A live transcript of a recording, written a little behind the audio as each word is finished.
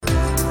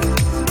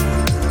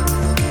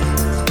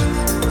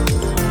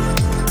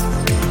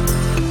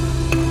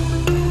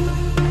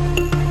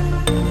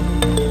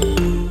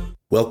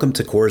Welcome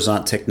to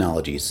Coruzant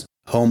Technologies,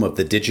 home of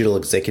the Digital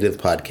Executive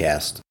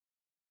Podcast.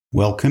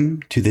 Welcome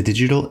to the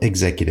Digital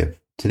Executive.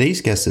 Today's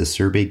guest is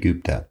Surbhi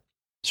Gupta.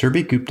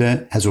 Surbhi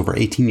Gupta has over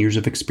 18 years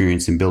of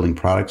experience in building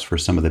products for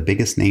some of the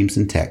biggest names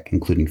in tech,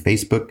 including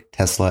Facebook,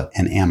 Tesla,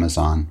 and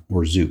Amazon,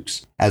 or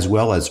Zoox, as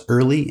well as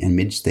early and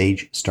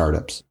mid-stage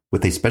startups.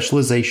 With a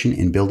specialization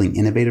in building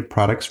innovative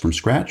products from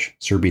scratch,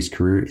 Surbhi's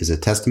career is a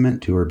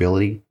testament to her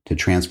ability to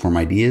transform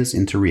ideas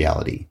into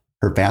reality.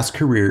 Her vast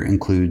career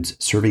includes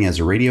serving as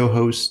a radio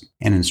host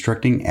and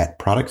instructing at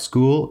Product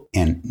School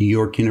and New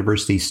York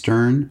University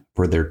Stern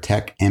for their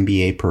Tech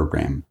MBA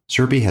program.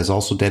 Surbhi has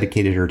also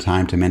dedicated her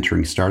time to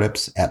mentoring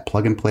startups at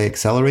Plug and Play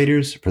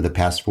Accelerators for the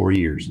past 4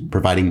 years,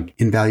 providing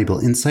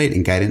invaluable insight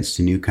and guidance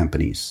to new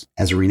companies.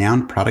 As a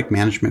renowned product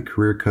management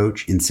career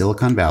coach in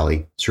Silicon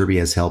Valley, Surbhi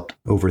has helped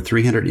over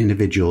 300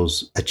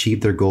 individuals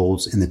achieve their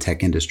goals in the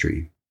tech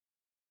industry.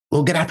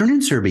 Well, good afternoon,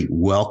 Surbhi.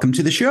 Welcome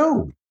to the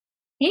show.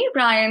 Hey,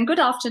 Brian. Good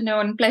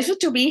afternoon. Pleasure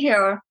to be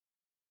here.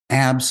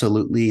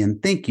 Absolutely.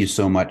 And thank you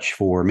so much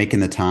for making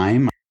the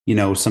time. You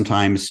know,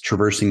 sometimes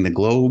traversing the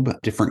globe,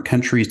 different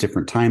countries,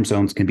 different time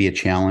zones can be a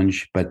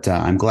challenge, but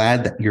I'm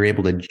glad that you're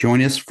able to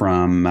join us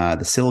from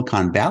the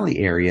Silicon Valley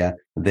area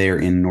there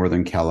in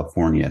Northern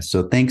California.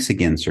 So thanks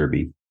again,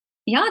 Surbhi.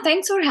 Yeah,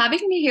 thanks for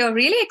having me here.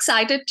 Really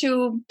excited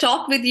to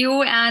talk with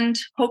you and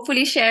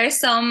hopefully share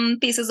some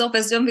pieces of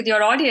wisdom with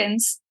your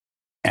audience.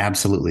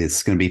 Absolutely.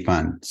 It's going to be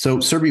fun. So,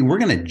 Surbhi, we're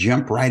going to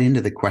jump right into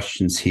the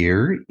questions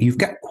here. You've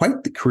got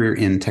quite the career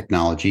in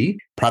technology,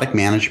 product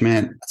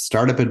management,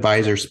 startup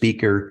advisor,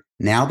 speaker,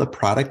 now the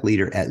product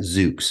leader at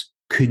Zoox.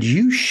 Could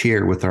you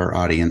share with our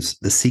audience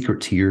the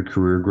secret to your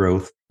career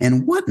growth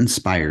and what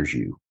inspires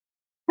you?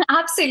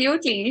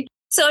 Absolutely.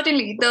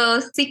 Certainly.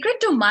 The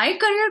secret to my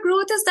career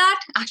growth is that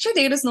actually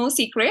there is no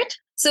secret.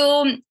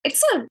 So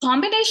it's a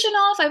combination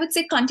of, I would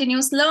say,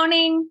 continuous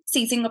learning,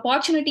 seizing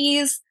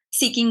opportunities,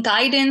 seeking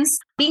guidance,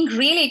 being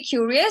really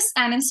curious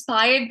and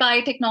inspired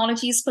by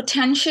technology's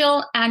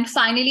potential, and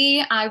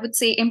finally, I would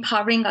say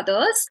empowering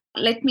others.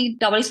 Let me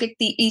double click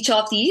each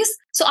of these.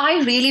 So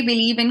I really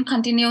believe in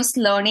continuous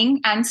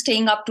learning and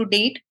staying up to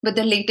date with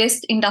the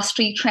latest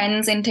industry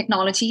trends and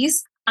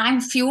technologies.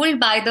 I'm fueled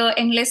by the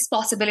endless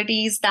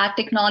possibilities that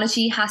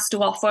technology has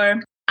to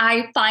offer.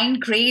 I find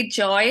great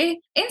joy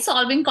in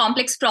solving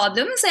complex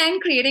problems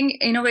and creating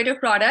innovative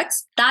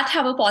products that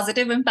have a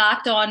positive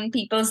impact on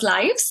people's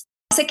lives.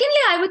 Secondly,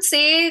 I would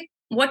say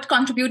what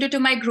contributed to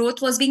my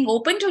growth was being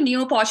open to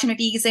new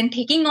opportunities and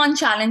taking on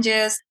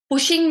challenges,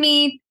 pushing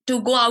me to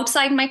go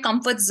outside my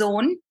comfort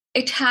zone.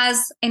 It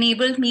has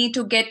enabled me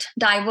to get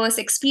diverse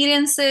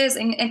experiences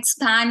and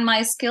expand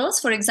my skills.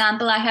 For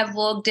example, I have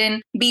worked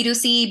in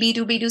B2C,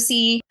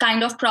 B2B2C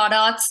kind of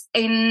products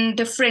in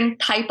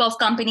different type of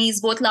companies,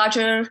 both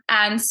larger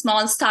and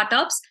small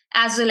startups,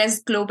 as well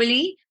as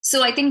globally.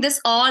 So I think this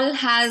all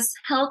has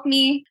helped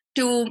me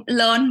to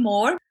learn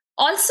more.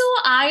 Also,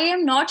 I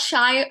am not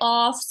shy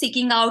of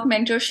seeking out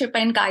mentorship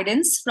and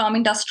guidance from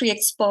industry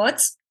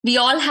experts. We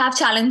all have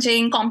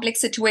challenging,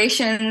 complex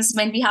situations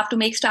when we have to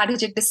make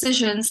strategic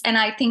decisions. And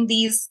I think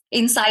these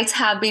insights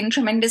have been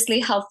tremendously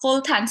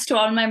helpful thanks to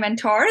all my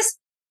mentors.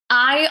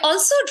 I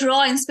also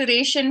draw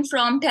inspiration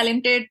from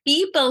talented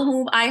people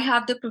whom I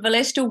have the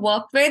privilege to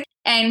work with.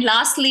 And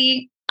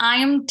lastly, I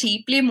am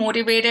deeply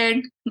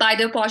motivated by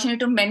the opportunity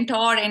to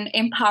mentor and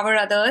empower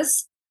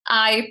others.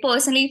 I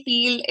personally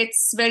feel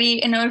it's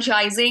very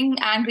energizing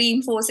and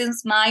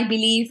reinforces my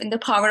belief in the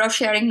power of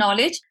sharing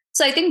knowledge.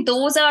 So I think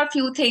those are a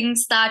few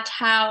things that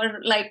have,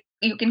 like,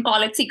 you can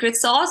call it secret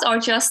sauce or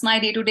just my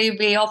day-to-day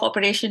way of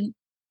operation.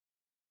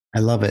 I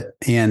love it.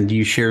 And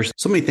you share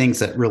so many things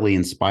that really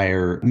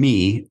inspire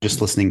me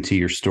just listening to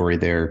your story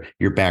there,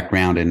 your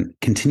background and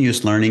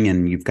continuous learning.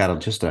 And you've got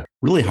just a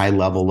really high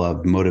level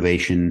of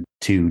motivation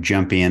to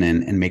jump in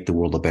and make the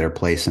world a better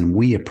place. And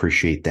we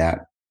appreciate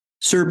that.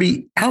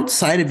 Surbhi,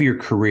 outside of your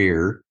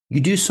career, you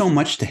do so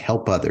much to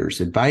help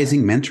others,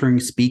 advising, mentoring,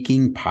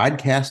 speaking,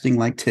 podcasting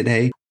like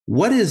today.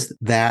 What is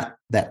that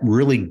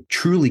really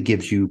truly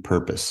gives you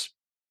purpose?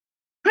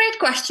 Great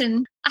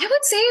question. I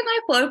would say my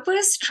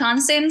purpose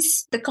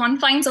transcends the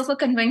confines of a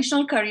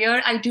conventional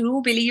career. I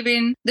do believe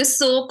in this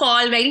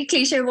so-called very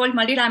cliche word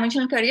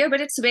multidimensional career, but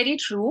it's very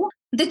true.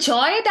 The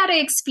joy that I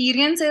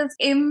experience is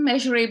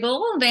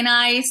immeasurable when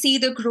I see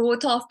the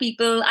growth of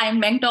people I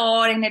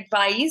mentor and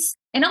advise.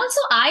 And also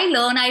I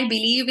learn, I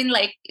believe in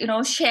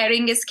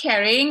sharing is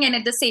caring. And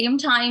at the same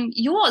time,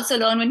 you also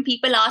learn when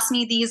people ask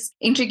me these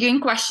intriguing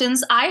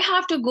questions, I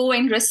have to go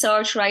and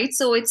research, right?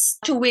 So it's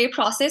a two-way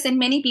process and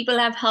many people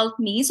have helped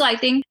me. So I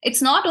think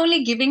it's not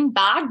only giving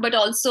back, but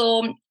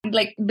also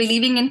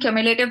believing in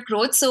cumulative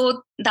growth.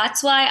 So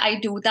that's why I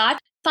do that.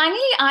 Finally,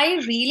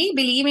 I really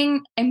believe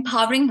in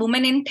empowering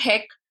women in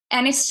tech.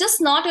 And it's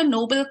just not a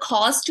noble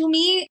cause to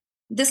me.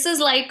 This is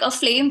like a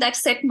flame that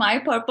set my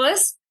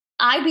purpose.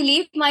 I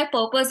believe my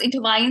purpose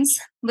intertwines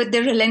with the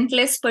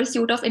relentless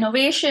pursuit of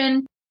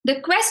innovation, the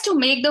quest to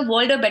make the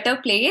world a better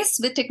place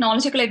with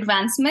technological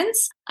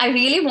advancements. I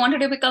really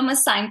wanted to become a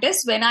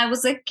scientist when I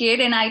was a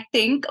kid. And I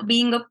think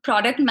being a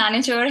product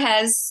manager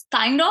has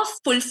kind of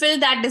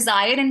fulfilled that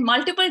desire in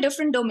multiple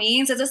different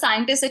domains. As a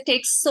scientist, it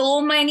takes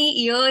so many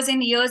years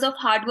and years of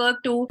hard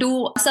work to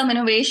do some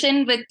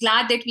innovation. We're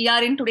glad that we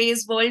are in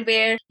today's world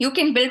where you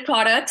can build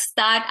products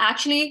that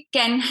actually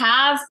can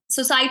have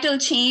societal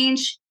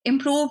change,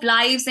 improve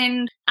lives,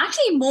 and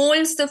actually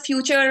molds the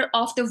future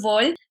of the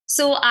world.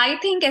 So I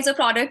think as a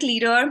product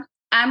leader,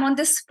 I'm on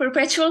this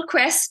perpetual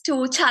quest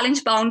to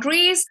challenge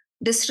boundaries,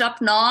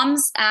 disrupt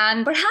norms,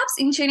 and perhaps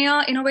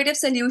engineer innovative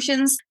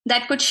solutions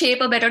that could shape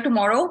a better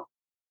tomorrow.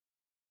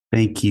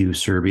 Thank you,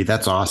 Surbhi.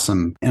 That's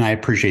awesome. And I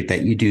appreciate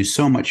that you do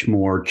so much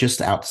more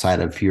just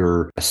outside of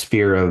your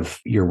sphere of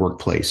your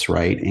workplace,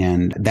 right?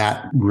 And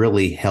that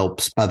really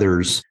helps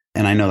others.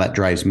 And I know that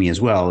drives me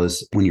as well,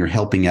 is when you're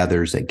helping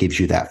others, that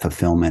gives you that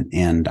fulfillment.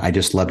 And I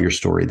just love your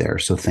story there.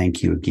 So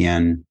thank you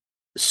again.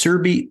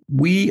 Surbhi,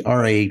 we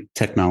are a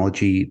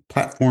technology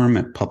platform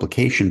and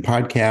publication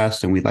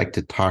podcast, and we'd like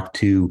to talk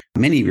to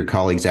many of your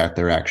colleagues out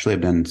there. Actually,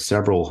 I've done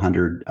several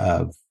hundred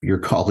of your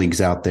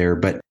colleagues out there,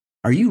 but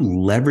are you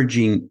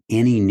leveraging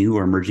any new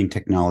or emerging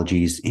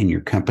technologies in your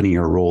company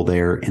or role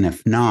there? And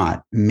if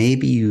not,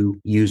 maybe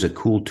you use a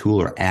cool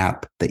tool or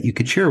app that you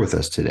could share with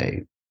us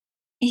today.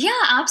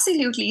 Yeah,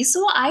 absolutely.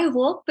 So I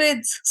work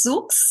with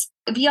Zoox.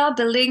 We are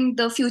building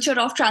the future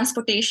of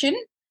transportation.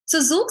 So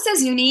Zoox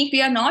is unique.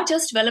 We are not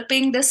just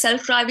developing the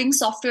self-driving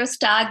software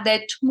stack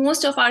that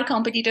most of our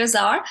competitors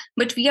are,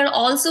 but we are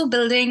also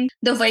building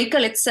the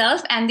vehicle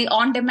itself and the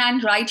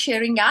on-demand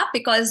ride-sharing app,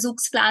 because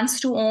Zoox plans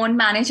to own,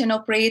 manage, and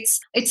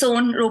operates its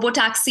own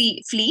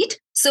robotaxi fleet.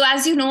 So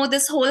as you know,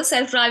 this whole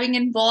self-driving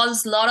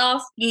involves a lot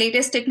of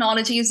latest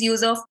technologies,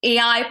 use of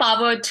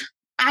AI-powered.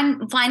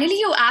 And finally,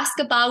 you ask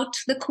about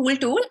the cool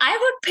tool. I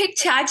would pick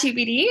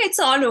ChatGPT. It's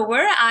all over.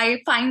 I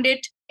find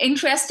it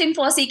interesting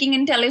for seeking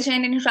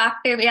intelligent,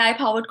 interactive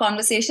AI-powered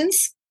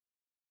conversations.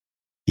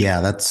 Yeah,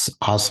 that's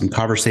awesome.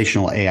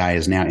 Conversational AI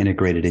is now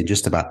integrated in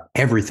just about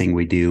everything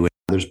we do.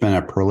 There's been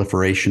a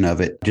proliferation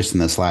of it just in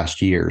this last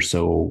year.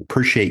 So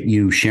appreciate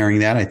you sharing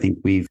that. I think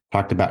we've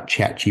talked about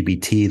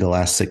ChatGPT the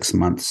last 6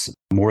 months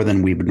more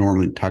than we would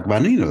normally talk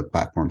about any other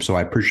platform. So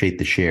I appreciate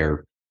the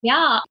share.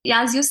 Yeah,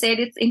 as you said,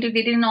 it's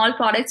integrated in all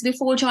products.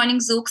 Before joining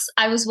Zoox,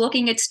 I was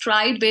working at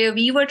Stride, where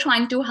we were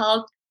trying to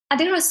help.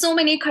 There are so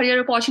many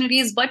career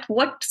opportunities, but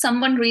what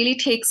someone really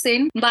takes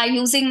in by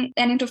using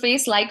an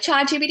interface like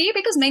ChatGPT,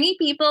 because many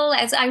people,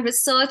 as I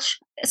research,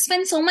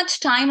 spend so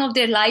much time of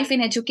their life in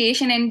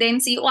education and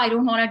then see, oh, I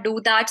don't want to do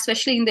that,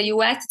 especially in the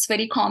US, it's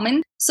very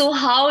common. So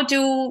how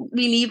do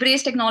we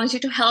leverage technology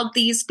to help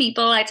these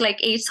people at like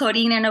age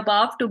 13 and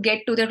above to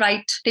get to the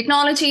right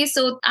technology?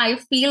 So I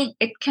feel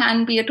it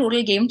can be a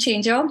total game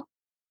changer.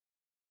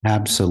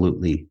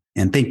 Absolutely.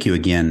 And thank you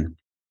again.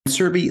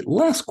 Surbhi,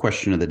 last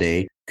question of the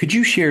day. Could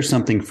you share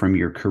something from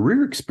your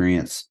career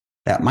experience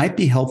that might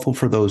be helpful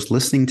for those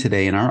listening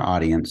today in our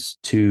audience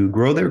to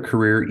grow their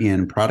career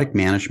in product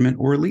management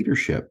or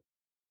leadership?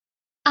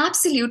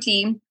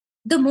 Absolutely.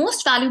 The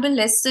most valuable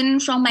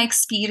lesson from my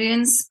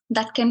experience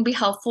that can be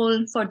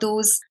helpful for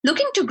those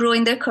looking to grow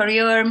in their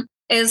career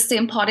is the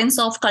importance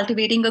of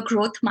cultivating a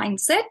growth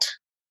mindset.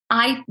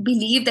 I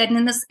believe that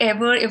in this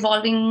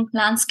ever-evolving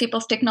landscape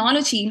of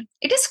technology,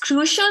 it is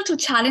crucial to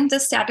challenge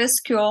the status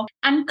quo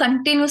and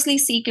continuously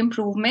seek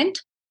improvement.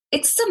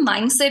 It's a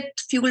mindset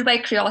fueled by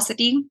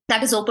curiosity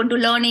that is open to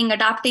learning,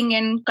 adapting,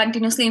 and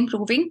continuously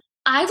improving.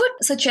 I would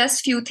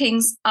suggest few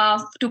things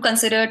to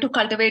consider to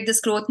cultivate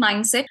this growth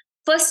mindset.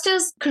 First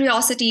is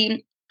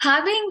curiosity.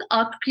 Having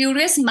a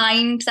curious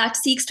mind that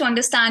seeks to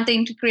understand the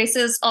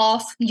intricacies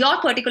of your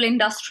particular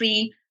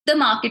industry, the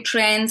market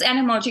trends, and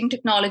emerging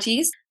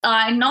technologies.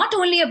 And not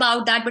only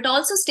about that, but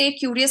also stay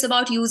curious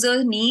about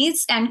user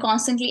needs and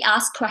constantly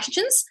ask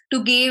questions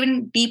to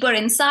gain deeper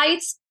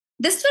insights.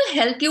 This will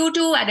help you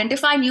to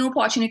identify new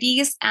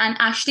opportunities and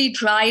actually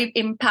drive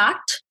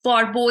impact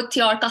for both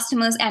your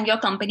customers and your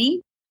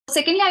company.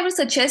 Secondly, I would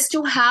suggest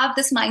to have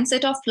this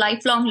mindset of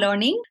lifelong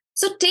learning.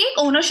 So take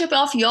ownership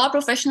of your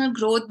professional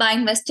growth by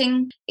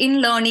investing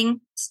in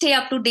learning. Stay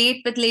up to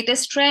date with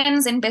latest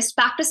trends and best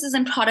practices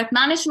in product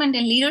management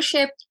and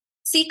leadership.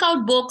 Seek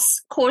out books,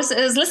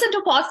 courses, listen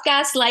to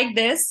podcasts like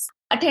this,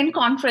 attend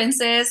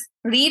conferences,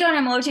 read on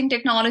emerging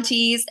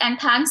technologies. And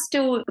thanks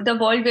to the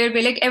world where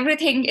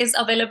everything is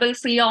available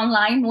free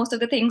online, most of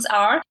the things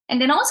are.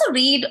 And then also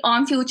read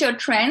on future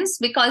trends,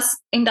 because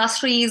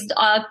industries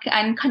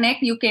can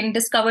connect. You can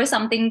discover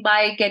something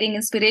by getting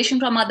inspiration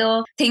from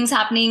other things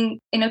happening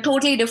in a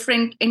totally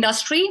different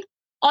industry.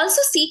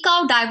 Also seek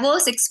out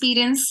diverse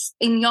experience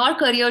in your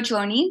career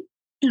journey.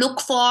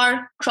 Look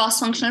for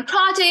cross-functional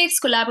projects,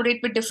 collaborate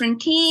with different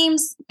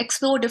teams,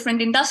 explore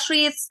different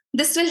industries.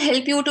 This will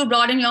help you to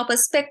broaden your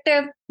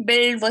perspective,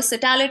 build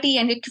versatility,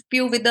 and equip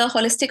you with a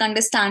holistic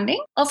understanding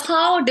of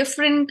how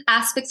different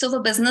aspects of a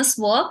business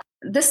work.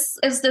 This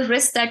is the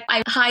risk that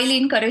I highly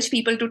encourage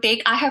people to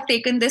take. I have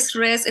taken this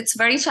risk. It's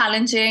very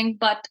challenging,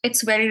 but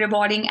it's very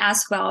rewarding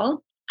as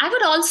well. I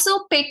would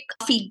also pick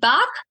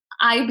feedback.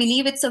 I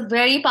believe it's a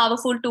very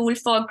powerful tool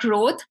for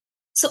growth.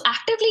 So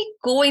actively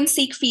go and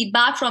seek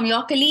feedback from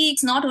your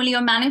colleagues, not only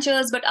your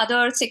managers, but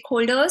other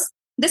stakeholders.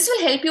 This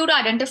will help you to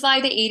identify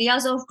the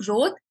areas of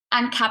growth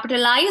and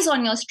capitalize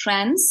on your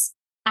strengths.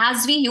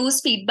 As we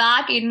use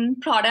feedback in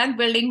product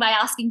building by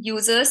asking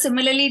users,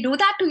 similarly, do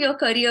that to your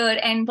career.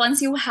 And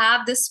once you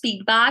have this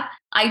feedback,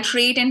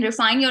 iterate and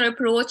refine your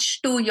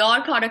approach to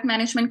your product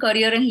management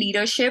career and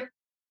leadership.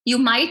 You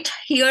might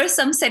hear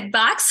some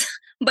setbacks,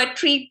 but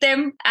treat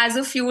them as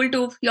a fuel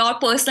to your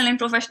personal and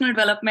professional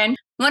development.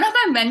 One of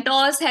my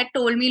mentors had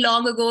told me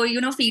long ago,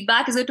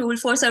 feedback is a tool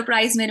for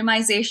surprise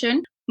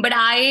minimization. But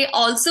I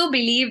also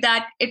believe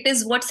that it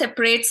is what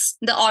separates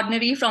the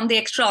ordinary from the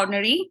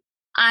extraordinary.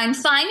 And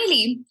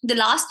finally, the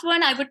last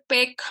one I would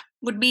pick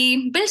would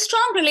be build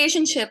strong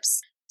relationships.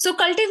 So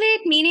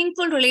cultivate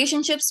meaningful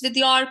relationships with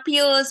your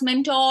peers,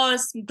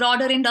 mentors,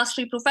 broader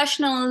industry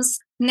professionals,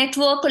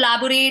 network,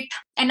 collaborate,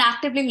 and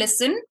actively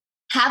listen.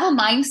 Have a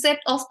mindset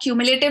of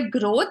cumulative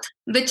growth,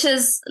 which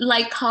is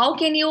like, how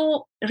can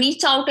you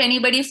reach out to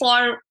anybody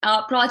for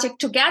a project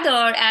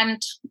together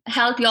and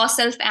help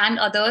yourself and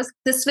others?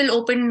 This will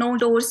open new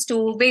doors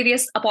to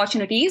various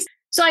opportunities.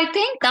 So I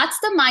think that's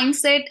the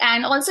mindset.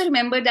 And also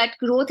remember that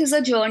growth is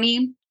a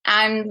journey,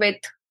 and with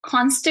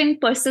constant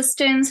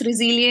persistence,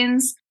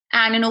 resilience,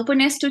 and an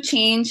openness to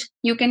change,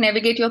 you can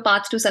navigate your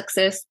path to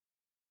success.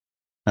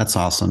 That's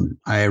awesome.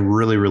 I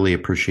really, really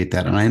appreciate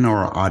that. And I know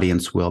our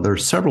audience will. There are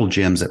several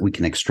gems that we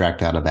can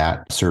extract out of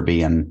that,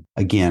 Surbhi. And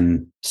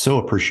again, so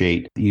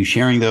appreciate you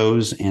sharing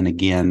those. And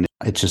again,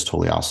 it's just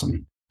totally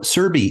awesome.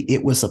 Surbhi,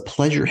 it was a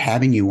pleasure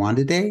having you on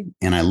today.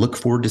 And I look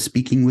forward to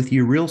speaking with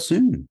you real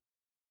soon.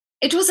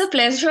 It was a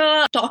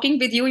pleasure talking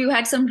with you. You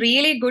had some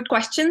really good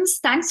questions.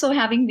 Thanks for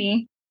having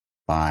me.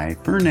 Bye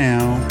for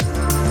now.